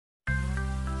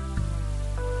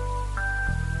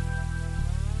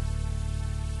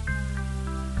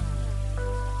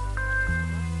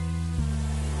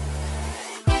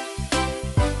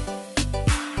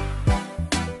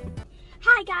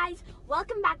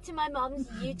Welcome back to my mom's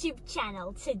YouTube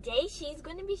channel. Today she's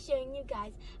going to be showing you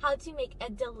guys how to make a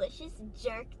delicious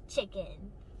jerk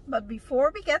chicken. But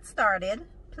before we get started,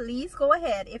 please go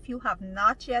ahead. If you have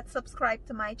not yet subscribed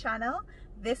to my channel,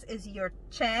 this is your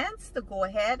chance to go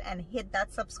ahead and hit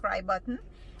that subscribe button.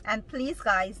 And please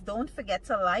guys, don't forget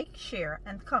to like, share,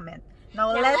 and comment.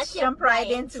 Now let's jump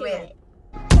right into it.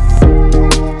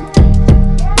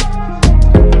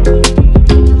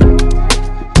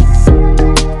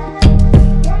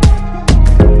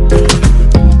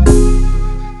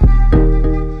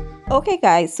 Okay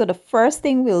guys, so the first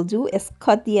thing we'll do is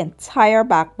cut the entire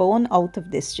backbone out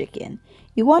of this chicken.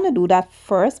 You want to do that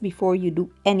first before you do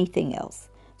anything else.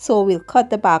 So we'll cut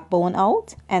the backbone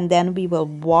out and then we will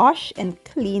wash and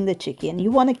clean the chicken.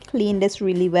 You want to clean this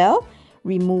really well,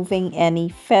 removing any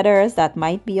feathers that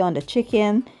might be on the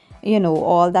chicken, you know,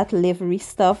 all that livery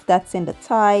stuff that's in the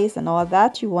thighs and all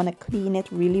that. You want to clean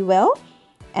it really well,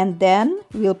 and then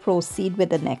we'll proceed with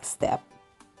the next step.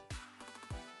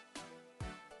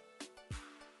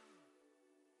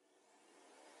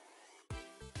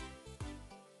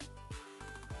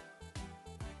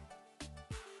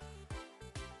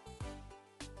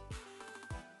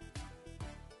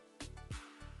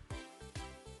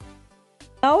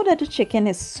 Now that the chicken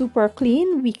is super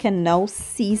clean, we can now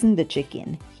season the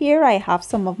chicken. Here I have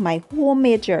some of my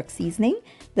homemade jerk seasoning.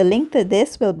 The link to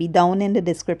this will be down in the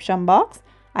description box.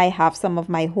 I have some of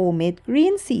my homemade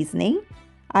green seasoning.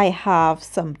 I have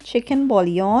some chicken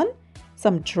bouillon,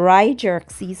 some dry jerk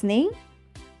seasoning,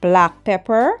 black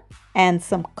pepper, and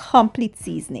some complete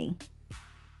seasoning.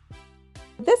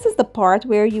 This is the part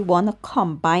where you want to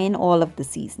combine all of the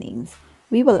seasonings.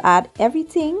 We will add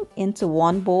everything into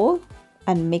one bowl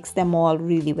and mix them all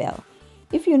really well.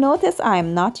 If you notice, I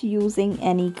am not using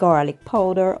any garlic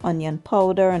powder, onion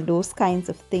powder, and those kinds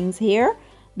of things here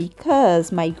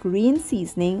because my green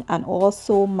seasoning and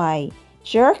also my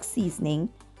jerk seasoning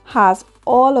has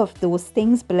all of those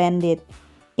things blended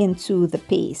into the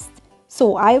paste.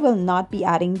 So I will not be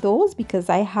adding those because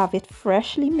I have it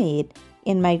freshly made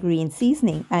in my green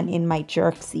seasoning and in my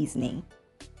jerk seasoning.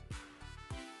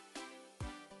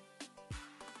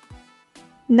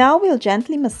 Now we'll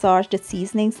gently massage the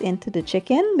seasonings into the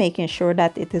chicken, making sure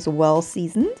that it is well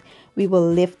seasoned. We will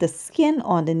lift the skin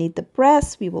underneath the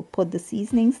breast. We will put the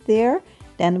seasonings there.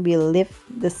 Then we'll lift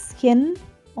the skin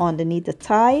underneath the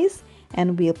thighs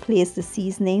and we'll place the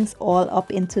seasonings all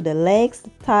up into the legs, the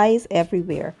thighs,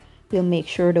 everywhere. We'll make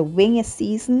sure the wing is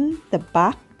seasoned, the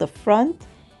back, the front,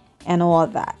 and all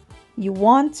that. You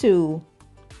want to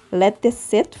let this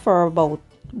sit for about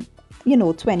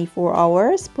 24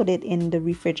 hours. Put it in the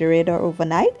refrigerator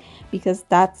overnight because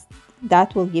that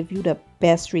will give you the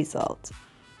best result.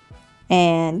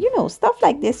 And stuff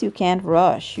like this you can't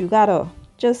rush. You gotta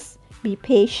just be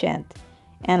patient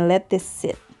and let this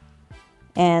sit,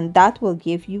 and that will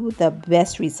give you the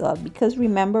best result. Because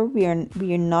remember, we are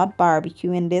not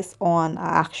barbecuing this on an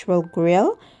actual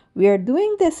grill. We are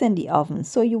doing this in the oven,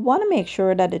 so you want to make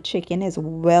sure that the chicken is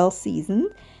well seasoned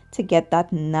to get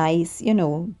that nice,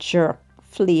 jerk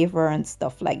flavor and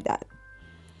stuff like that.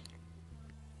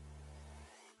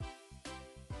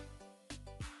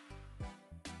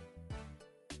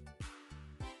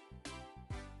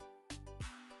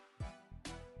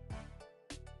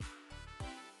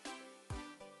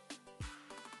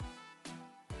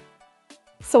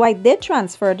 So I did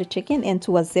transfer the chicken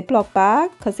into a Ziploc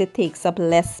bag because it takes up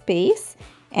less space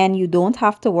and you don't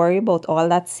have to worry about all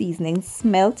that seasoning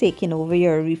smell taking over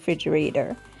your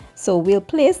refrigerator. So we'll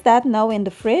place that now in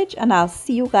the fridge and I'll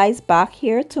see you guys back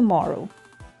here tomorrow.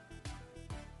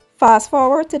 Fast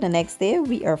forward to the next day,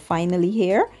 we are finally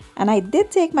here, and I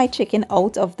did take my chicken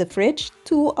out of the fridge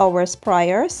 2 hours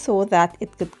prior so that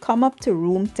it could come up to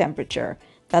room temperature.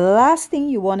 The last thing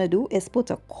you want to do is put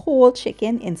a cold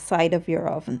chicken inside of your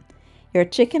oven. Your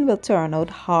chicken will turn out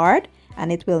hard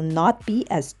and it will not be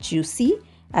as juicy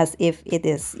as if it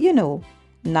is,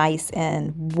 nice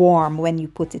and warm when you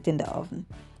put it in the oven.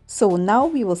 So now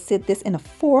we will sit this in a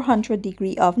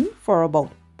 400-degree oven for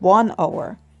about 1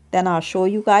 hour. Then I'll show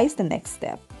you guys the next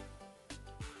step.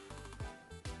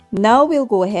 Now we'll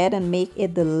go ahead and make a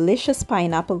delicious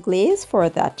pineapple glaze for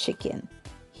that chicken.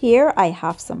 Here I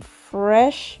have some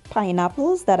fresh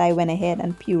pineapples that I went ahead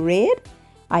and pureed.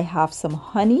 I have some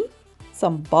honey,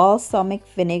 some balsamic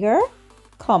vinegar,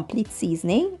 complete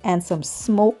seasoning, and some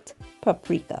smoked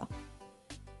paprika.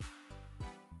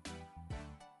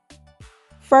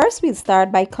 First, we'll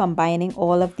start by combining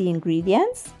all of the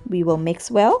ingredients. We will mix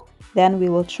well, then we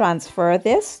will transfer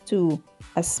this to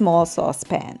a small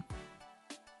saucepan.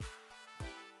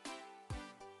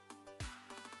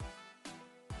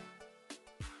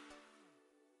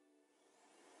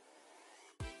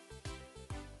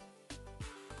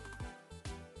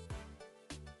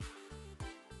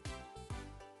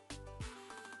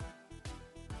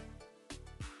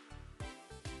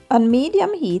 On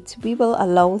medium heat, we will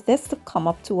allow this to come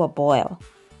up to a boil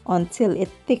until it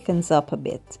thickens up a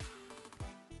bit.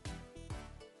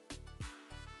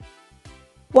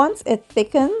 Once it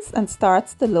thickens and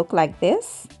starts to look like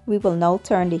this, we will now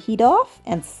turn the heat off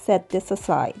and set this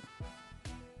aside.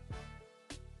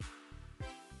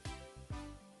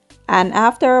 And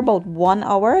after about 1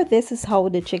 hour, this is how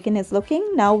the chicken is looking.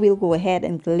 Now we'll go ahead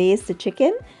and glaze the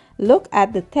chicken. Look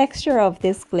at the texture of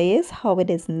this glaze, how it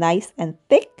is nice and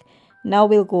thick. Now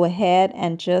we'll go ahead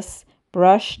and just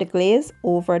brush the glaze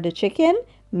over the chicken,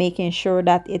 making sure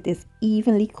that it is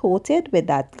evenly coated with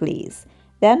that glaze.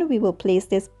 Then we will place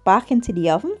this back into the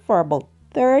oven for about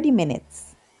 30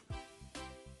 minutes.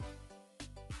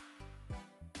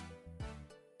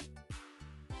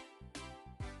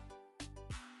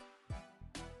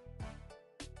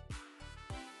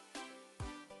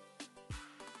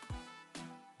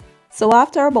 So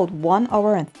after about 1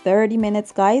 hour and 30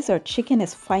 minutes, guys, our chicken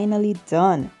is finally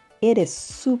done. It is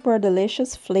super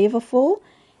delicious, flavorful,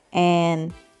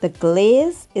 and the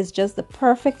glaze is just the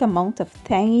perfect amount of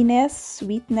tanginess,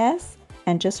 sweetness,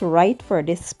 and just right for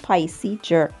this spicy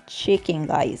jerk chicken,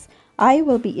 guys. I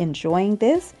will be enjoying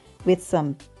this with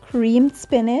some creamed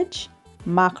spinach,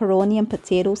 macaroni and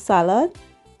potato salad,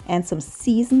 and some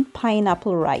seasoned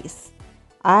pineapple rice.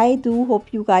 I do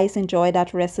hope you guys enjoyed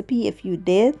that recipe. If you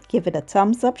did, give it a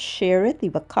thumbs up, share it,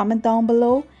 leave a comment down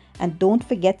below, and don't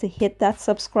forget to hit that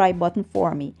subscribe button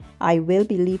for me. I will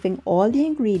be leaving all the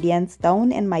ingredients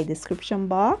down in my description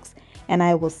box, and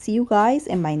I will see you guys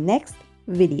in my next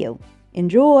video.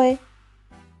 Enjoy!